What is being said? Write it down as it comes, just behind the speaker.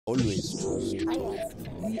Always trust.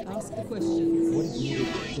 We ask the questions. What is needed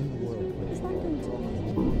in the world?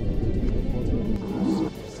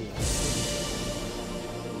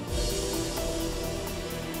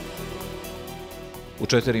 U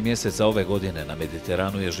 4 mjeseca ove godine na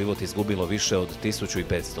Mediteranu je život izgubilo više od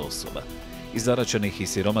 1500 osoba. Iz zaraćenih i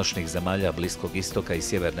siromašnih zemalja Bliskog Istoka i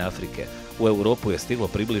Sjeverne Afrike u Europu je stiglo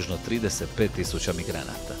približno 35.000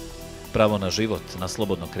 migranata. Pravo na život, na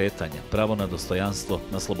slobodno kretanje, pravo na dostojanstvo,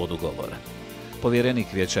 na slobodu govora. Povjerenik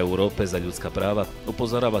Vijeća Europe za ljudska prava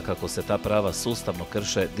upozorava kako se ta prava sustavno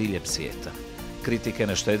krše diljem svijeta. Kritike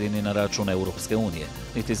ne štedi ni na račun Europske unije,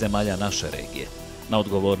 niti zemalja naše regije. Na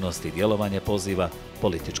odgovornost i djelovanje poziva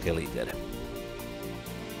političke lidere.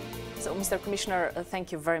 So, Mr. Commissioner,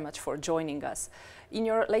 thank you very much for joining us. In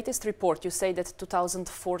your latest report, you say that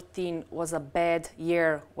 2014 was a bad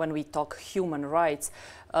year when we talk human rights.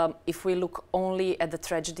 If we look only at the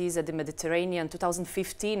tragedies at the Mediterranean,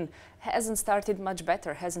 2015 hasn't started much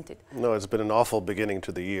better, hasn't it? No, it's been an awful beginning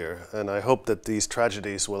to the year, and I hope that these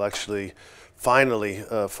tragedies will actually finally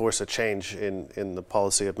force a change in the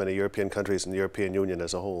policy of many European countries and the European Union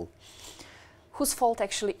as a whole. Whose fault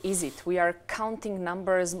actually is it? We are counting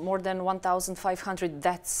numbers, more than 1,500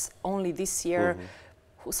 deaths only this year.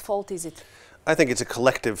 Whose fault is it? I think it's a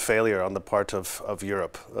collective failure on the part of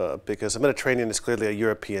Europe because the Mediterranean is clearly a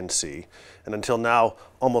European sea. And until now,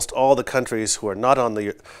 almost all the countries who are not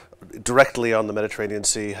directly on the Mediterranean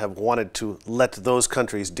Sea have wanted to let those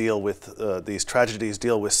countries deal with these tragedies,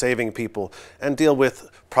 deal with saving people, and deal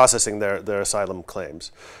with processing their asylum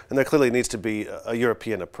claims. And there clearly needs to be a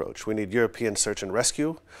European approach. We need European search and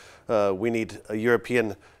rescue. We need a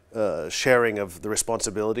European sharing of the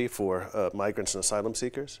responsibility for migrants and asylum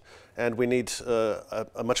seekers. And we need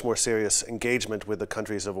a much more serious engagement with the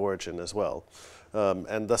countries of origin as well.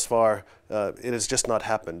 And thus far, it has just not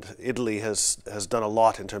happened. Italy has done a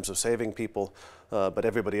lot in terms of saving people, but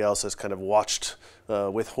everybody else has kind of watched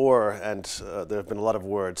with horror, and there have been a lot of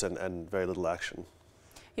words and very little action.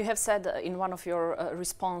 You have said in one of your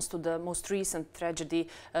response to the most recent tragedy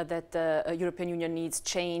that the European Union needs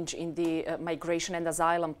change in the migration and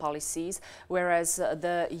asylum policies, whereas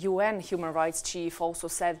the UN human rights chief also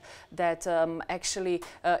said that actually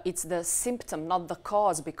it's the symptom, not the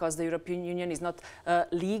cause, because the European Union is not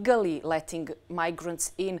legally letting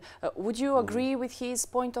migrants in. Would you agree with his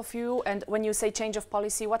point of view? And when you say change of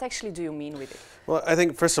policy, what actually do you mean with it? Well, I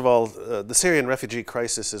think, first of all, the Syrian refugee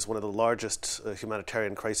crisis is one of the largest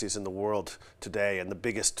humanitarian crises in the world today, and the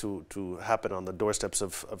biggest to happen on the doorsteps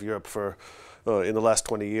of Europe in the last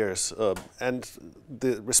 20 years. And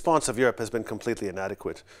the response of Europe has been completely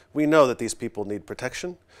inadequate. We know that these people need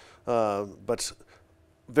protection, but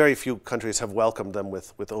very few countries have welcomed them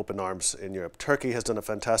with open arms in Europe. Turkey has done a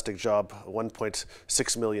fantastic job,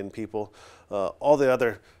 1.6 million people. All the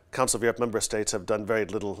other Council of Europe member states have done very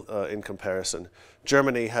little in comparison.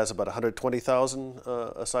 Germany has about 120,000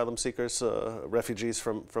 asylum seekers, refugees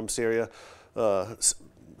from Syria.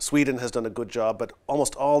 Sweden has done a good job, but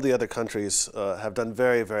almost all the other countries have done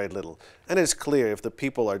very, very little. And it's clear if the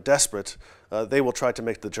people are desperate, they will try to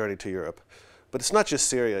make the journey to Europe. But it's not just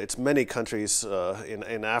Syria, it's many countries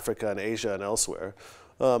in Africa and Asia and elsewhere.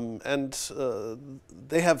 And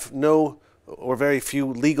they have no or very few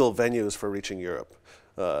legal venues for reaching Europe.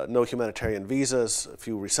 No humanitarian visas,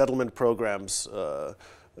 few resettlement programs,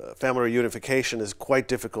 family reunification is quite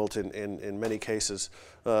difficult in many cases.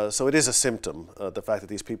 So it is a symptom, the fact that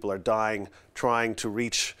these people are dying trying to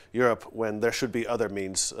reach Europe when there should be other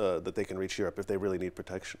means that they can reach Europe if they really need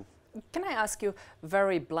protection. Can I ask you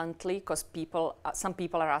very bluntly, because some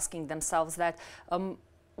people are asking themselves that,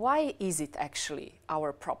 why is it actually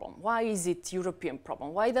our problem? Why is it European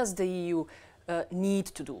problem? Why does the EU need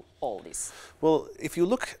to do all this? Well, if you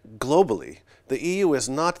look globally, the EU is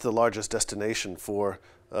not the largest destination for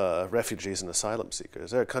refugees and asylum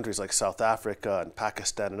seekers. There are countries like South Africa and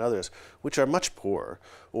Pakistan and others which are much poorer.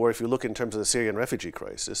 Or if you look in terms of the Syrian refugee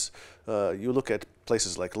crisis, you look at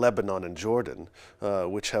places like Lebanon and Jordan,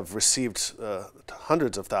 which have received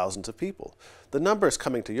hundreds of thousands of people. The numbers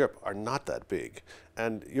coming to Europe are not that big.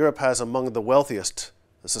 And Europe has among the wealthiest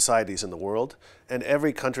societies in the world, and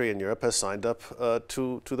every country in Europe has signed up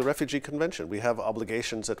to the Refugee Convention. We have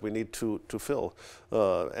obligations that we need to fill,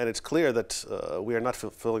 and it's clear that we are not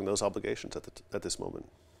fulfilling those obligations at this moment.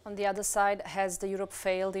 On the other side, has the Europe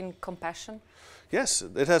failed in compassion? Yes,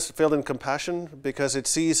 it has failed in compassion because it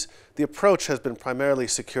sees the approach has been primarily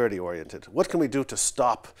security oriented. What can we do to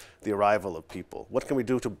stop the arrival of people? What can we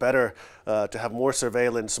do to have more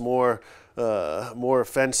surveillance, more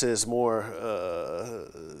fences,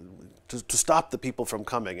 to stop the people from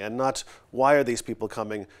coming, and not why are these people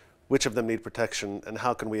coming? which of them need protection, and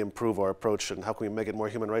how can we improve our approach, and how can we make it more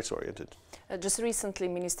human rights oriented. Just recently,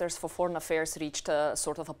 ministers for foreign affairs reached a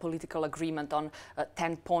sort of a political agreement on a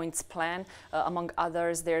 10-point plan. Among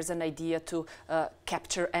others, there's an idea to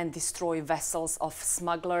capture and destroy vessels of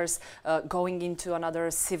smugglers, going into another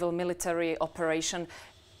civil military operation.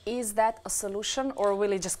 Is that a solution, or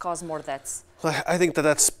will it just cause more deaths? I think that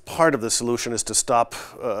that's part of the solution, is to stop,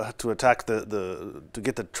 to attack to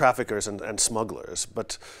get the traffickers and smugglers.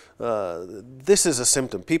 But this is a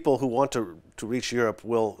symptom. People who want to reach Europe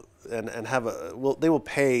will they will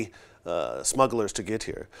pay smugglers to get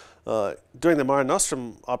here. During the Mare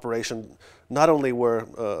Nostrum operation, not only were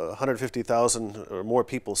 150,000 or more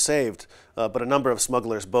people saved, but a number of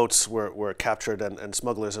smugglers' boats were captured, and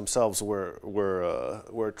smugglers themselves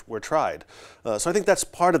were tried. So I think that's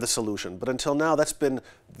part of the solution. But until now, that's been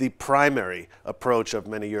the primary approach of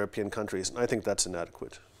many European countries, and I think that's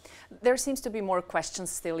inadequate. There seems to be more questions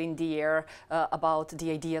still in the air about the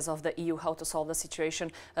ideas of the EU, how to solve the situation,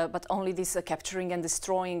 but only this capturing and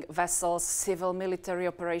destroying vessels, civil military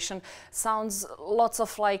operation, sounds lots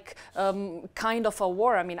of like kind of a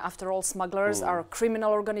war. I mean, after all, smugglers are a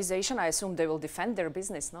criminal organization. I assume they will defend their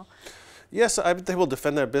business, no? Yes, they will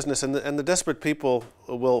defend their business, and the desperate people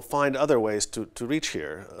will find other ways to reach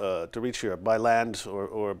here, by land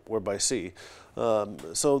or by sea.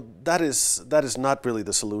 So that is not really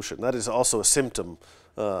the solution. That is also a symptom,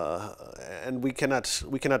 and we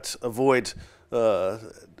cannot avoid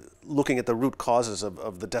looking at the root causes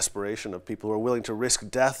of the desperation of people who are willing to risk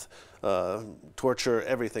death, torture,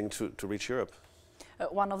 everything to reach Europe.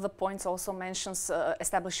 One of the points also mentions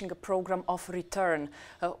establishing a program of return.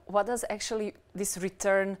 What does actually this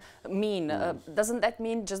return mean? Doesn't that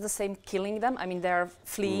mean just the same killing them? I mean, they're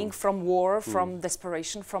fleeing from war, from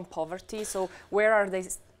desperation, from poverty. So where are they?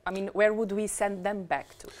 I mean, where would we send them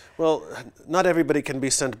back to? Well, not everybody can be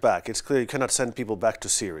sent back. It's clear you cannot send people back to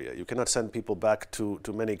Syria. You cannot send people back to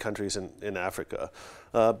many countries in Africa.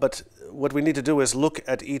 But what we need to do is look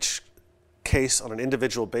at each case on an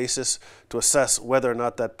individual basis to assess whether or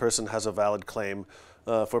not that person has a valid claim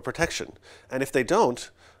for protection. And if they don't,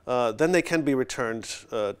 then they can be returned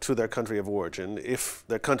to their country of origin if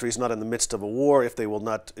their country is not in the midst of a war, if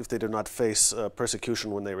they do not face persecution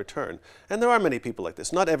when they return. And there are many people like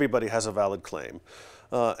this. Not everybody has a valid claim.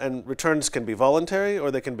 And returns can be voluntary or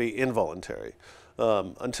they can be involuntary.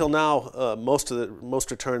 Until now,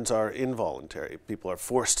 most returns are involuntary. People are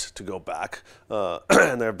forced to go back,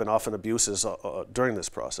 and there have been often abuses during this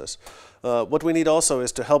process. What we need also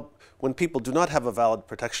is to help when people do not have a valid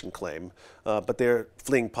protection claim, but they're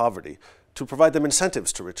fleeing poverty, to provide them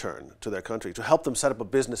incentives to return to their country, to help them set up a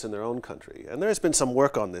business in their own country. And there has been some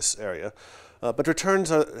work on this area. But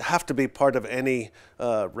returns have to be part of any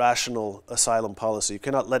rational asylum policy. You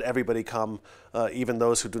cannot let everybody come, even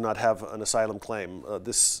those who do not have an asylum claim.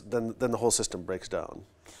 Then the whole system breaks down.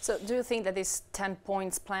 So do you think that this 10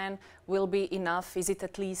 points plan will be enough? Is it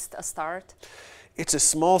at least a start? It's a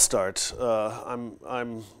small start.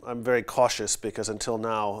 I'm very cautious because until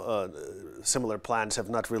now similar plans have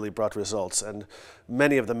not really brought results, and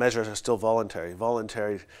many of the measures are still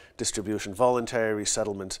voluntary distribution, voluntary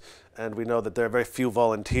resettlement, and we know that there are very few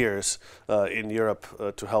volunteers in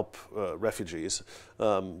Europe to help refugees.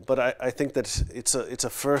 But I think that it's a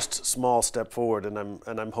first small step forward, and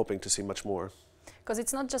I'm hoping to see much more. Because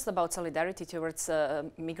it's not just about solidarity towards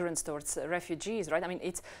migrants, towards refugees, right? I mean,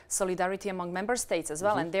 it's solidarity among member states as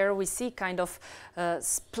well. And there we see kind of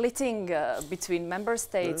splitting between member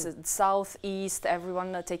states, south, east,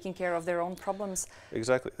 everyone taking care of their own problems.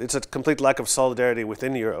 Exactly. It's a complete lack of solidarity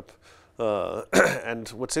within Europe. And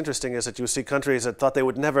what's interesting is that you see countries that thought they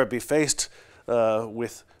would never be faced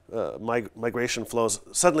with migration flows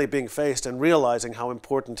suddenly being faced and realizing how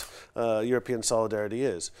important European solidarity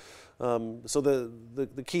is. So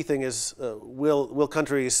the key thing is, will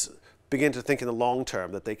countries begin to think in the long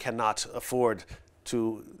term that they cannot afford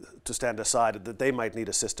to stand aside, that they might need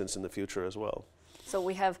assistance in the future as well? So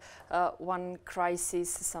we have one crisis,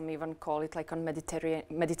 some even call it like on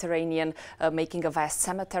Mediterranean, making a vast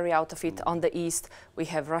cemetery out of it. On the east, we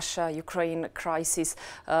have Russia-Ukraine crisis.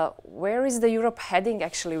 Where is the Europe heading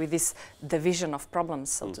actually with this division of problems,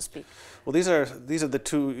 so to speak? Well, these are the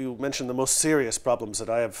two you mentioned, the most serious problems that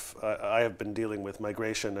I have been dealing with: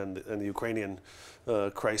 migration and the Ukrainian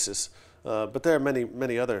crisis. But there are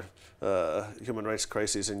many other human rights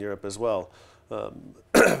crises in Europe as well.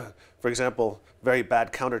 For example, very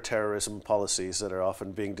bad counterterrorism policies that are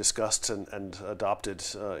often being discussed and adopted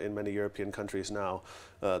in many European countries now.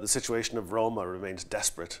 The situation of Roma remains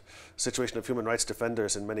desperate. The situation of human rights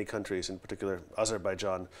defenders in many countries, in particular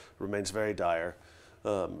Azerbaijan, remains very dire.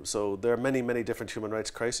 So there are many, many different human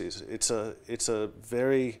rights crises. It's a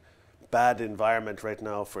very bad environment right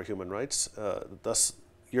now for human rights. Thus,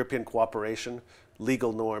 European cooperation,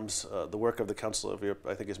 legal norms, the work of the Council of Europe,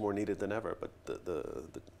 I think, is more needed than ever. But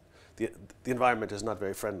the environment is not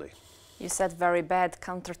very friendly. You said very bad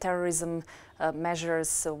counterterrorism measures.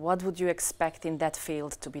 So what would you expect in that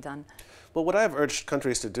field to be done? Well, what I've urged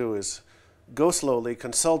countries to do is go slowly,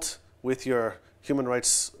 consult with your human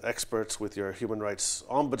rights experts, with your human rights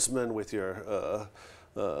ombudsman, with your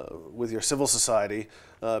civil society,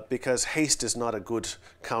 because haste is not a good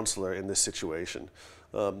counselor in this situation.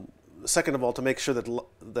 Second of all, to make sure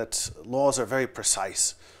that laws are very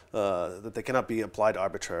precise, that they cannot be applied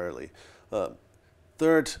arbitrarily.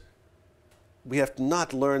 Third, we have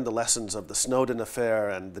not learned the lessons of the Snowden affair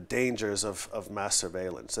and the dangers of mass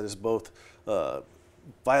surveillance. That is both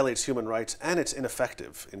violates human rights and it's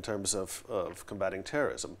ineffective in terms of combating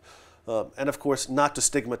terrorism. And of course, not to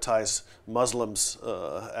stigmatize Muslims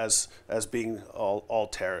as being all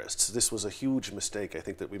terrorists. This was a huge mistake, I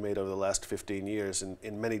think, that we made over the last 15 years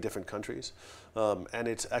in many different countries. And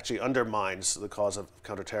it actually undermines the cause of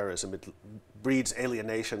counterterrorism. It breeds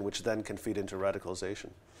alienation, which then can feed into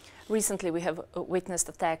radicalization. Recently, we have witnessed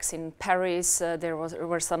attacks in Paris. There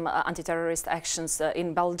were some anti-terrorist actions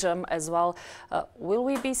in Belgium as well. Will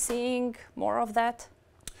we be seeing more of that?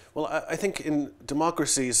 Well, I think in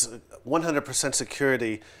democracies, 100%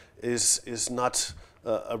 security is not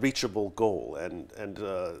a reachable goal, and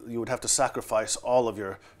you would have to sacrifice all of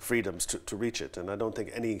your freedoms to reach it. And I don't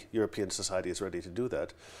think any European society is ready to do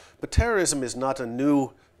that. But terrorism is not a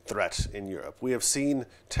new threat in Europe. We have seen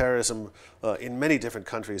terrorism in many different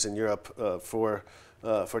countries in Europe for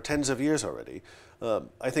tens of years already.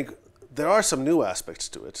 I think there are some new aspects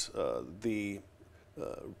to it. The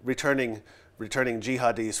returning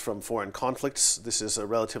jihadis from foreign conflicts, this is a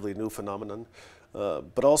relatively new phenomenon,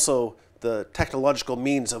 but also the technological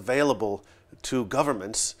means available to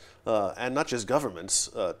governments, and not just governments,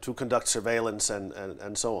 to conduct surveillance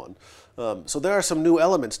and so on. So there are some new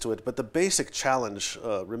elements to it, but the basic challenge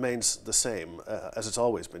remains the same as it's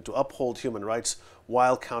always been, to uphold human rights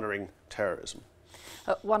while countering terrorism.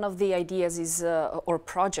 One of the ideas is, or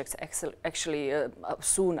projects actually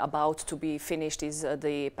soon about to be finished, is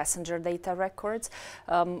the passenger data records.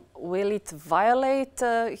 Will it violate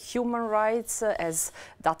human rights as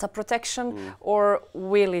data protection, or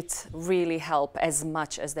will it really help as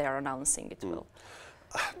much as they are announcing it will?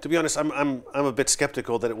 To be honest, I'm a bit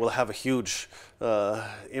skeptical that it will have a huge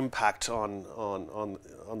impact on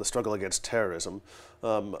the struggle against terrorism.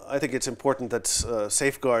 I think it's important that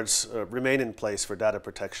safeguards remain in place for data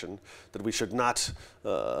protection, that we should not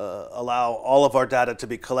allow all of our data to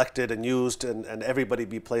be collected and used and everybody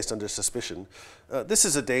be placed under suspicion. This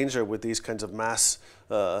is a danger with these kinds of mass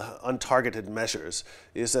untargeted measures,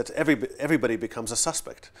 is that everybody becomes a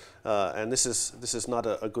suspect. And this is not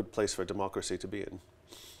a good place for democracy to be in.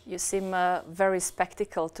 You seem very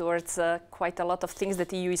skeptical towards quite a lot of things that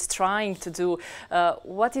the EU is trying to do.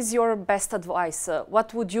 What is your best advice?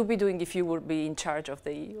 What would you be doing if you would be in charge of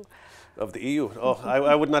the EU? Of the EU? Oh,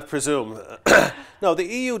 I would not presume. No, the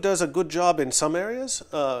EU does a good job in some areas,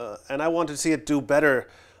 and I want to see it do better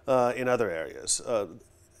in other areas.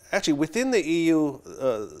 Actually, within the EU,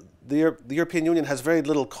 the European Union has very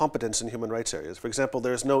little competence in human rights areas. For example,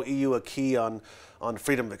 there is no EU acquis on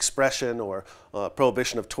freedom of expression or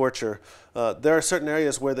prohibition of torture. There are certain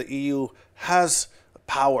areas where the EU has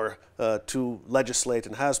power to legislate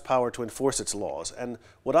and has power to enforce its laws. And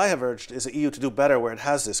what I have urged is the EU to do better where it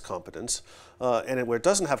has this competence, and where it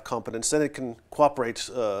doesn't have competence, then it can cooperate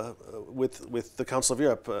with the Council of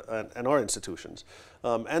Europe and our institutions.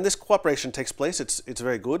 And this cooperation takes place. It's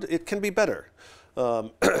very good. It can be better.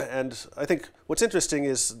 And I think what's interesting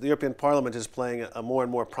is the European Parliament is playing a more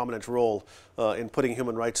and more prominent role in putting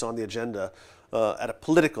human rights on the agenda at a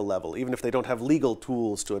political level, even if they don't have legal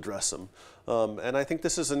tools to address them. And I think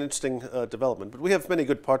this is an interesting development. But we have many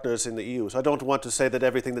good partners in the EU, so I don't want to say that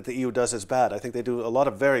everything that the EU does is bad. I think they do a lot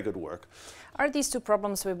of very good work. Are these two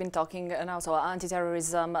problems we've been talking now, so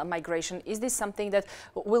anti-terrorism, migration, is this something that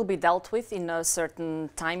will be dealt with in a certain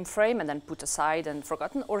time frame and then put aside and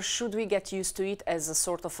forgotten, or should we get used to it as a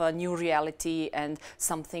sort of a new reality and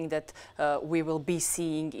something that we will be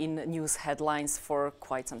seeing in news headlines for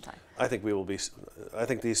quite some time? I think we will be. I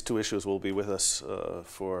think these two issues will be with us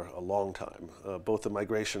for a long time. Both the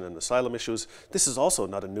migration and asylum issues. This is also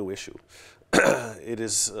not a new issue. It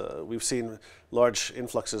is. We've seen large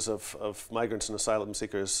influxes of migrants and asylum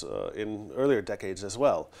seekers in earlier decades as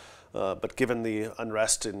well. But given the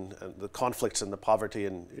unrest and the conflicts and the poverty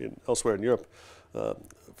elsewhere in Europe,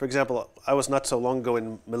 for example, I was not so long ago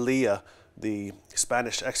in Melilla the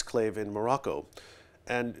Spanish exclave in Morocco.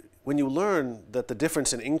 And when you learn that the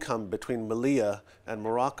difference in income between Melilla and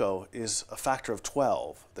Morocco is a factor of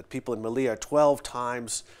 12, that people in Melilla are 12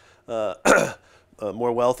 times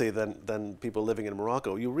more wealthy than people living in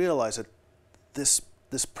Morocco, you realize that this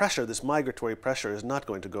pressure, this migratory pressure, is not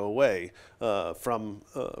going to go away from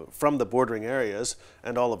the bordering areas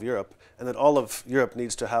and all of Europe, and that all of Europe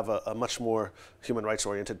needs to have a much more human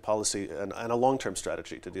rights-oriented policy and a long-term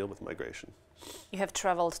strategy to deal with migration. You have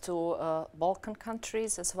traveled to Balkan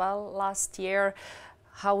countries as well last year.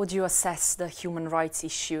 How would you assess the human rights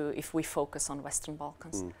issue if we focus on Western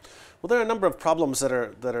Balkans? Well, there are a number of problems that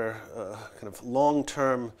are kind of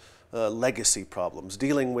long-term legacy problems,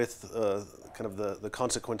 dealing with kind of the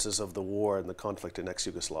consequences of the war and the conflict in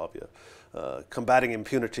ex-Yugoslavia, combating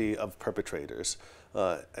impunity of perpetrators.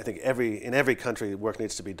 I think in every country work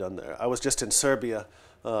needs to be done there. I was just in Serbia,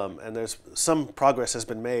 and there's some progress has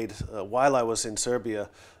been made. While I was in Serbia,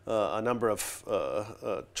 a number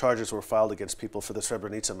of charges were filed against people for the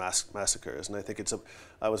Srebrenica massacres, and I think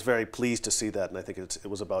I was very pleased to see that, and I think it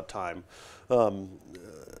was about time.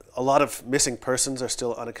 A lot of missing persons are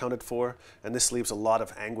still unaccounted for, and this leaves a lot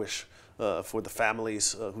of anguish for the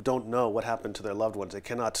families who don't know what happened to their loved ones. They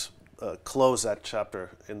cannot close that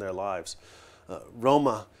chapter in their lives.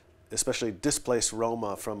 Roma, especially displaced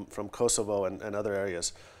Roma from Kosovo and other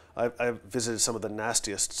areas. I've visited some of the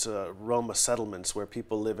nastiest Roma settlements where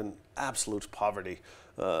people live in absolute poverty.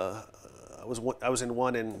 I was in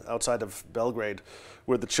one outside of Belgrade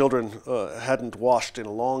where the children hadn't washed in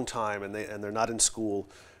a long time, and they're not in school.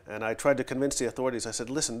 And I tried to convince the authorities. I said,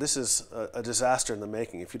 listen, this is a disaster in the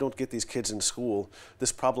making. If you don't get these kids in school,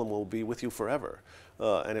 this problem will be with you forever,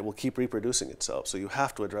 and it will keep reproducing itself. So you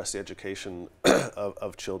have to address the education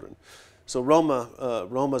of children. So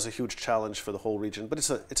Roma is a huge challenge for the whole region, but it's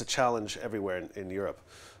a challenge everywhere in Europe.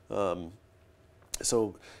 And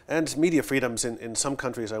media freedoms in some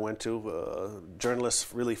countries I went to,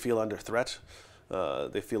 journalists really feel under threat.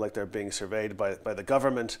 They feel like they're being surveyed by the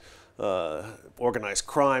government. Organized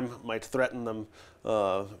crime might threaten them.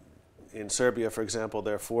 In Serbia, for example,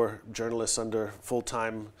 there are 4 journalists under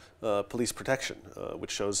full-time police protection,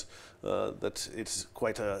 which shows that it's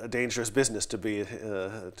quite a dangerous business to be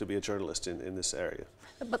a journalist in this area.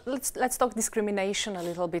 But let's talk discrimination a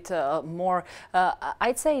little bit more.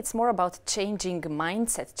 I'd say it's more about changing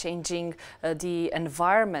mindset, changing the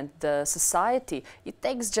environment, the society. It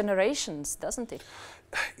takes generations, doesn't it?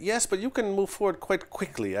 Yes, but you can move forward quite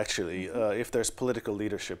quickly, actually, if there's political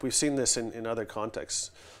leadership. We've seen this in other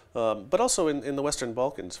contexts, but also in the Western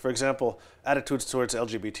Balkans. For example, attitudes towards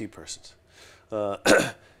LGBT persons.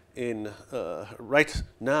 Right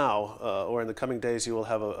now, or in the coming days, you will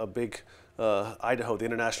have a big Idaho, the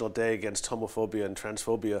International Day Against Homophobia and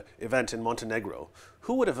Transphobia event in Montenegro.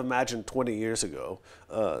 Who would have imagined 20 years ago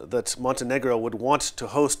that Montenegro would want to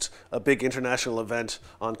host a big international event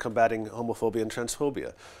on combating homophobia and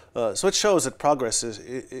transphobia? So it shows that progress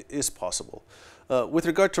is possible. With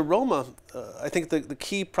regard to Roma, I think the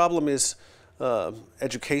key problem is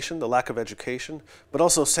education, the lack of education, but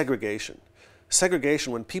also segregation.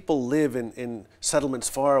 Segregation, when people live in settlements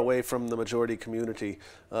far away from the majority community,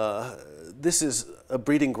 this is a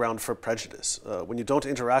breeding ground for prejudice. When you don't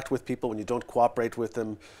interact with people, when you don't cooperate with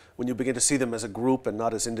them, when you begin to see them as a group and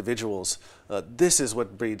not as individuals, this is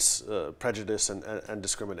what breeds prejudice and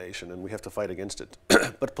discrimination, and we have to fight against it.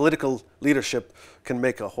 But political leadership can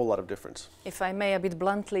make a whole lot of difference. If I may, a bit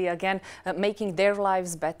bluntly again, making their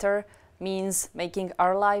lives better means making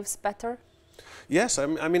our lives better? Yes, I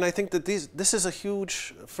mean, I think that this is a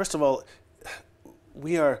huge, first of all,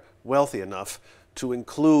 we are wealthy enough to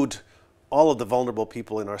include all of the vulnerable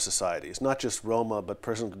people in our societies, not just Roma, but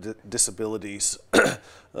persons with disabilities,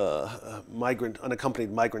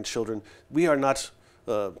 unaccompanied migrant children. We are not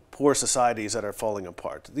poor societies that are falling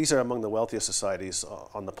apart. These are among the wealthiest societies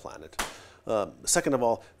on the planet. Second of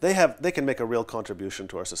all, they can make a real contribution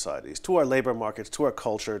to our societies, to our labor markets, to our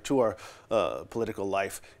culture, to our political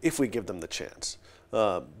life, if we give them the chance.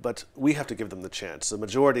 But we have to give them the chance. The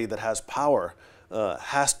majority that has power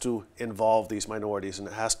has to involve these minorities, and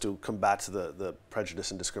it has to combat the prejudice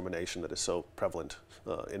and discrimination that is so prevalent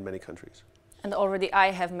in many countries. And already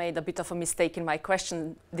I have made a bit of a mistake in my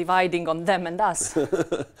question, dividing on them and us.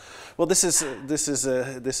 Well, this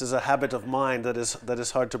is a habit of mine that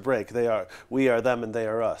is hard to break. We are them, and they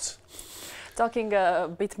are us. Talking a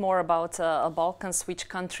bit more about Balkans, which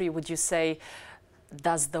country would you say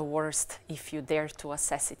does the worst, if you dare to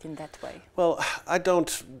assess it in that way? Well, I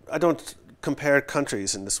don't compare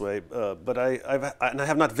countries in this way, but I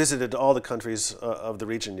have not visited all the countries of the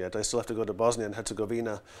region yet. I still have to go to Bosnia and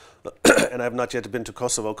Herzegovina, and I have not yet been to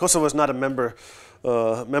Kosovo. Kosovo is not a member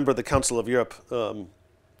of the Council of Europe,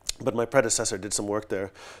 but my predecessor did some work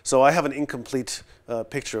there. So I have an incomplete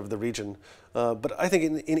picture of the region. But I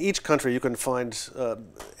think in each country you can find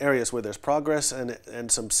areas where there's progress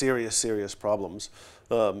and some serious problems.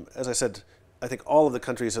 As I said, I think all of the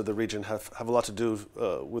countries of the region have a lot to do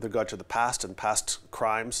with regard to the past and past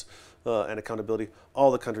crimes and accountability.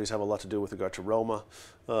 All the countries have a lot to do with regard to Roma.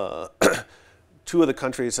 Two of the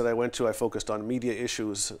countries that I went to, I focused on media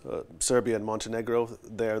issues, Serbia and Montenegro.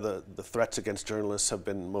 There the threats against journalists have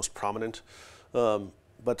been most prominent.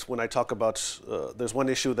 But when I talk about, there's one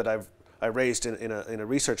issue that I raised in a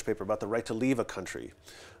research paper about the right to leave a country.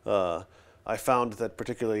 I found that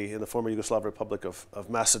particularly in the former Yugoslav Republic of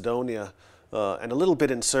Macedonia and a little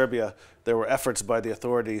bit in Serbia, there were efforts by the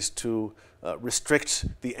authorities to restrict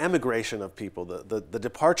the emigration of people, the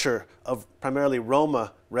departure of primarily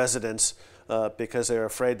Roma residents because they were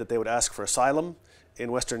afraid that they would ask for asylum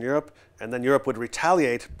in Western Europe, and then Europe would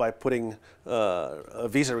retaliate by putting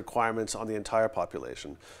visa requirements on the entire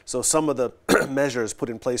population. So some of the measures put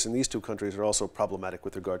in place in these two countries are also problematic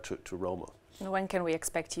with regard to Roma. When can we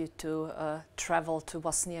expect you to travel to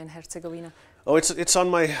Bosnia and Herzegovina? Oh, it's on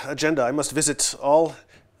my agenda. I must visit all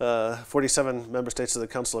 47 member states of the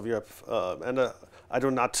Council of Europe, and I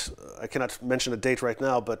cannot mention a date right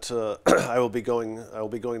now, but I will be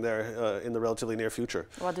going there in the relatively near future.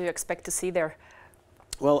 What do you expect to see there?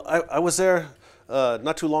 Well, I was there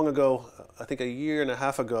not too long ago, I think a year and a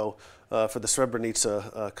half ago, for the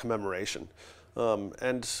Srebrenica commemoration.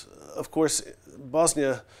 And of course,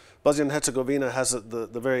 Bosnia and Herzegovina has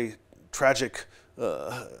the very tragic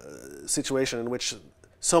situation in which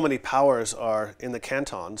so many powers are in the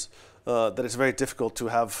cantons that it's very difficult to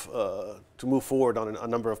move forward on a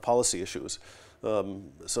number of policy issues.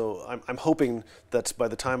 So I'm hoping that by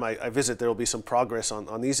the time I visit there will be some progress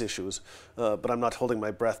on these issues, but I'm not holding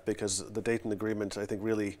my breath because the Dayton Agreement I think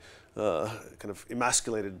really kind of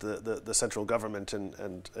emasculated the central government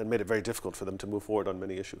and made it very difficult for them to move forward on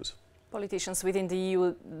many issues. Politicians within the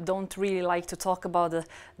EU don't really like to talk about the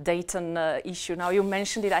Dayton issue. Now you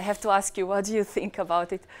mentioned it, I have to ask you, what do you think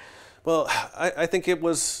about it? Well, I think it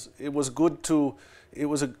was good to. It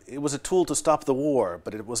was a tool to stop the war,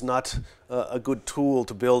 but it was not a good tool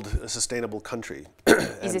to build a sustainable country.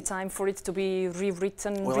 Is it time for it to be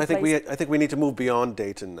rewritten? Well, replaced? I think we need to move beyond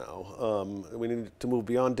Dayton now. We need to move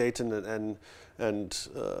beyond Dayton and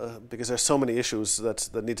because there's so many issues that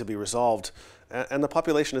need to be resolved, and the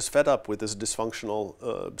population is fed up with this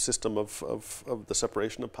dysfunctional system of the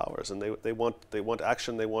separation of powers, and they want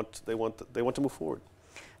action. They want to move forward.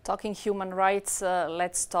 Talking human rights,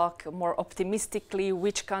 let's talk more optimistically.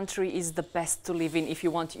 Which country is the best to live in if you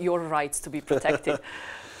want your rights to be protected?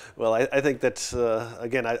 Well, I think that,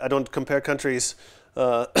 again, I don't compare countries,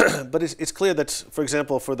 but it's clear that, for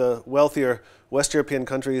example, for the wealthier West European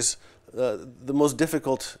countries, the most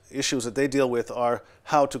difficult issues that they deal with are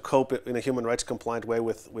how to cope in a human rights compliant way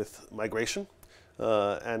with migration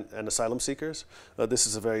and asylum seekers. This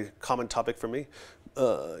is a very common topic for me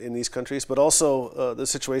in these countries, but also the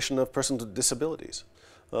situation of persons with disabilities.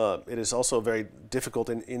 It is also very difficult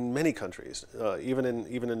in many countries, even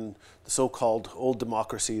in the so-called old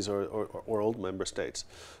democracies or old member states.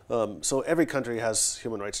 So every country has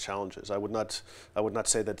human rights challenges. I would not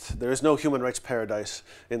say that there is no human rights paradise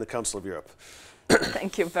in the Council of Europe.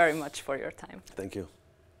 Thank you very much for your time. Thank you.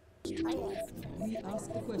 We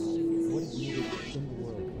ask the questions. What is needed in the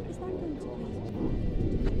world?